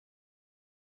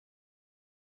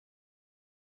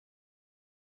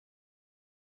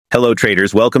Hello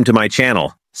traders, welcome to my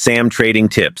channel, Sam Trading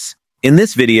Tips. In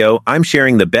this video, I'm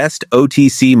sharing the best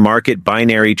OTC market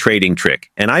binary trading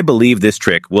trick, and I believe this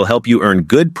trick will help you earn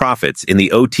good profits in the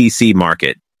OTC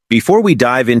market. Before we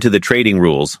dive into the trading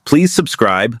rules, please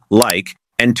subscribe, like,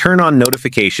 and turn on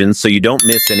notifications so you don't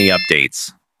miss any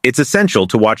updates. It's essential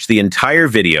to watch the entire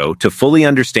video to fully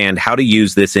understand how to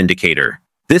use this indicator.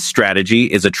 This strategy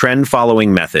is a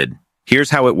trend-following method.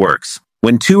 Here's how it works.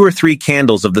 When 2 or 3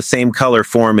 candles of the same color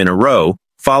form in a row,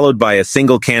 followed by a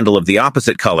single candle of the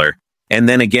opposite color, and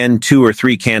then again 2 or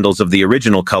 3 candles of the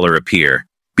original color appear,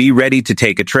 be ready to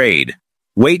take a trade.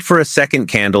 Wait for a second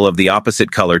candle of the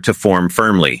opposite color to form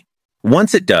firmly.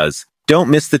 Once it does, don't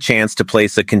miss the chance to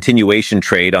place a continuation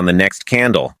trade on the next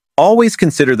candle. Always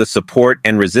consider the support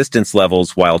and resistance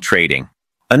levels while trading.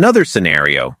 Another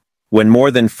scenario, when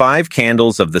more than 5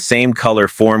 candles of the same color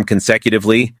form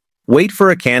consecutively, wait for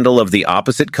a candle of the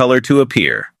opposite color to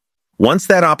appear. Once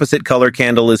that opposite color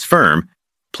candle is firm,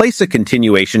 place a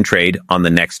continuation trade on the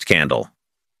next candle.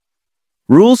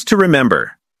 Rules to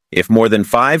remember. If more than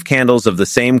 5 candles of the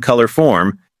same color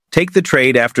form, take the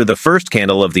trade after the first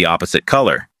candle of the opposite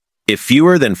color. If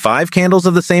fewer than 5 candles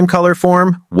of the same color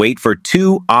form, wait for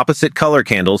 2 opposite color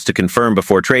candles to confirm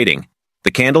before trading.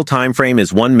 The candle time frame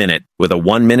is 1 minute with a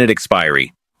 1-minute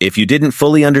expiry. If you didn't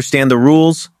fully understand the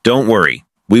rules, don't worry.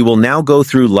 We will now go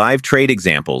through live trade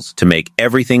examples to make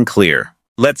everything clear.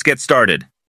 Let's get started.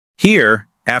 Here,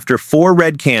 after 4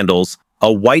 red candles,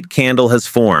 a white candle has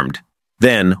formed.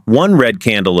 Then, 1 red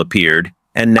candle appeared,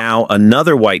 and now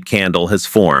another white candle has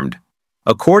formed.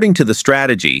 According to the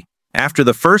strategy, after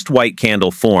the first white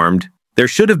candle formed, there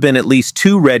should have been at least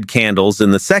 2 red candles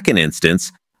in the second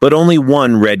instance, but only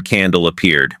 1 red candle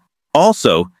appeared.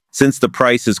 Also, since the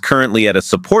price is currently at a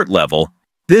support level,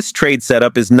 this trade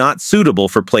setup is not suitable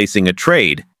for placing a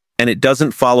trade, and it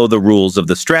doesn't follow the rules of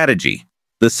the strategy.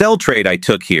 The sell trade I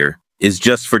took here is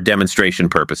just for demonstration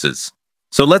purposes.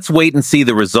 So let's wait and see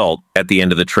the result at the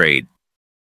end of the trade.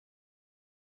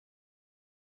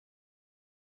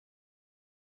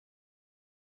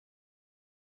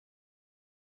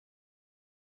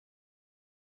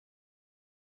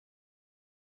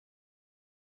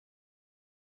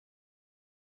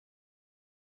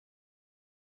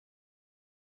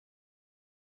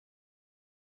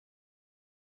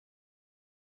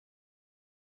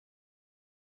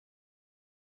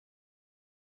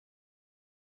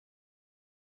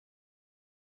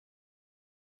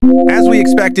 As we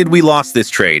expected, we lost this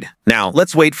trade. Now,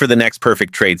 let's wait for the next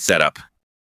perfect trade setup.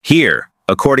 Here,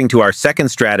 according to our second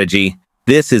strategy,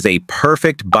 this is a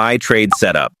perfect buy trade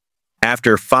setup.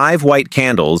 After 5 white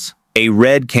candles, a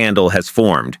red candle has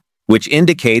formed, which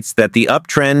indicates that the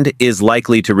uptrend is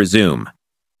likely to resume.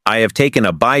 I have taken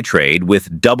a buy trade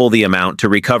with double the amount to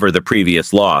recover the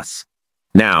previous loss.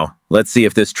 Now, let's see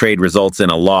if this trade results in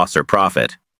a loss or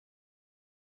profit.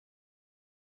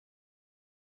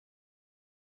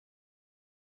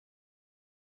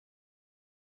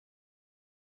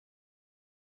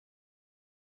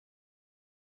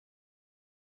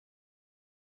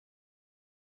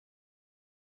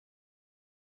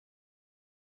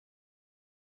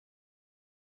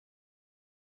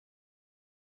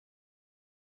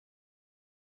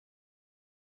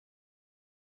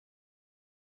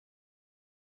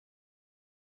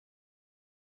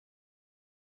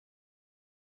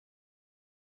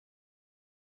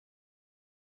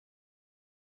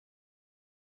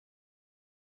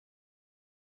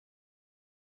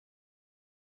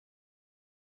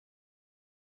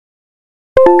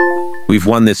 We've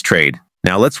won this trade.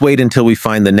 Now let's wait until we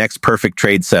find the next perfect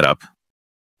trade setup.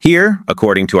 Here,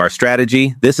 according to our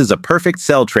strategy, this is a perfect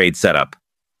sell trade setup.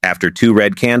 After 2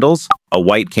 red candles, a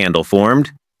white candle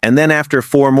formed, and then after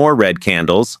 4 more red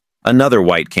candles, another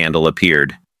white candle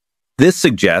appeared. This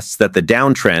suggests that the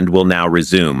downtrend will now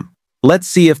resume. Let's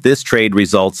see if this trade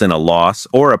results in a loss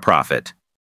or a profit.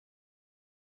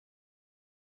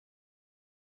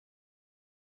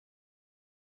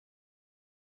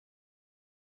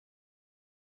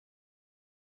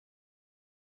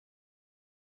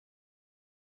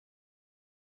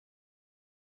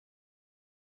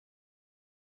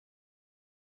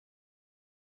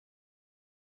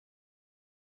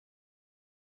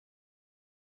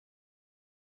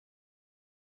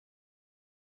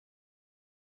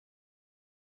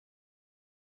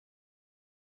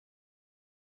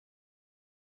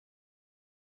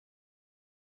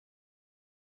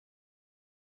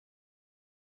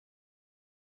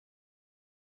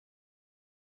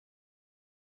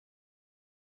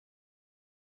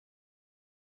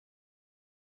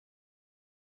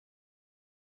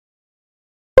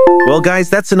 Well guys,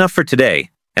 that's enough for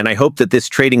today, and I hope that this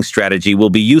trading strategy will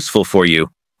be useful for you.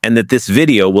 and that this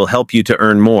video will help you to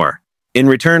earn more. In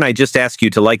return, I just ask you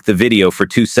to like the video for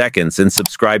 2 seconds and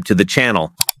subscribe to the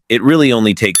channel. It really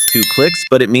only takes 2 clicks,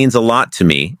 but it means a lot to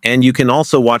me, and you can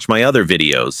also watch my other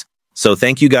videos. So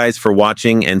thank you guys for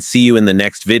watching, and see you in the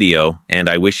next video, and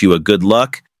I wish you a good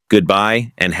luck,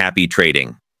 goodbye, and happy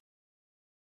trading.